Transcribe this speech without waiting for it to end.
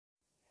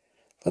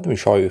Let me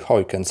show you how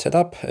you can set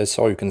up.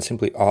 So you can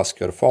simply ask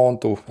your phone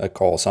to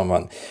call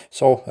someone.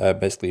 So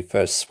basically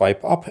first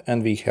swipe up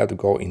and we have to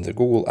go in the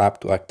Google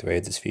app to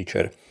activate this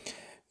feature.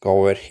 Go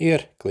over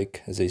here,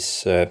 click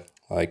this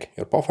like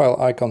your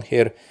profile icon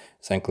here,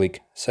 then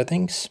click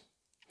settings,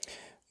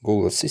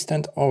 Google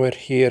Assistant over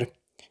here,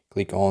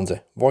 click on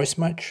the voice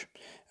match,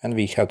 and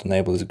we have to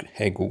enable this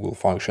Hey Google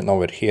function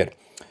over here.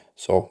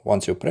 So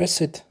once you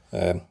press it,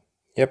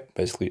 yep,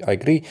 basically I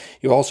agree.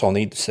 You also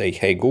need to say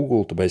Hey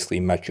Google to basically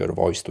match your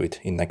voice to it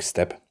in next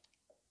step.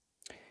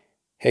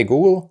 Hey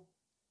Google.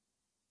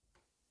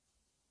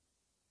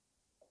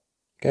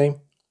 Okay.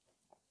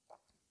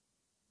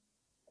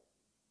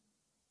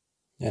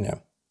 And yeah.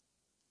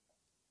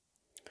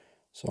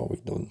 So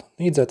we don't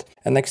need that.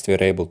 And next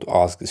we're able to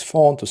ask this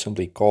phone to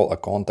simply call a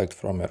contact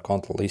from your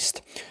contact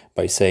list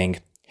by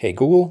saying, Hey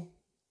Google,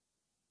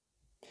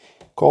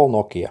 call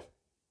Nokia.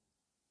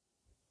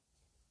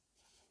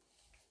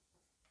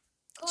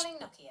 Calling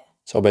Nokia.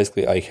 So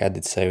basically I had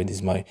it saved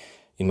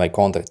in my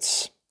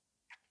contacts.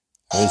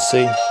 And you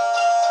see,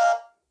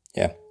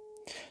 yeah.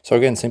 So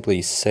again,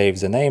 simply save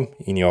the name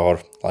in your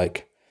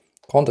like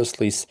contacts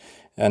list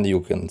and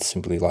you can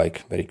simply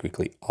like very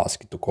quickly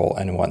ask it to call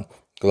anyone.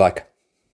 Good luck.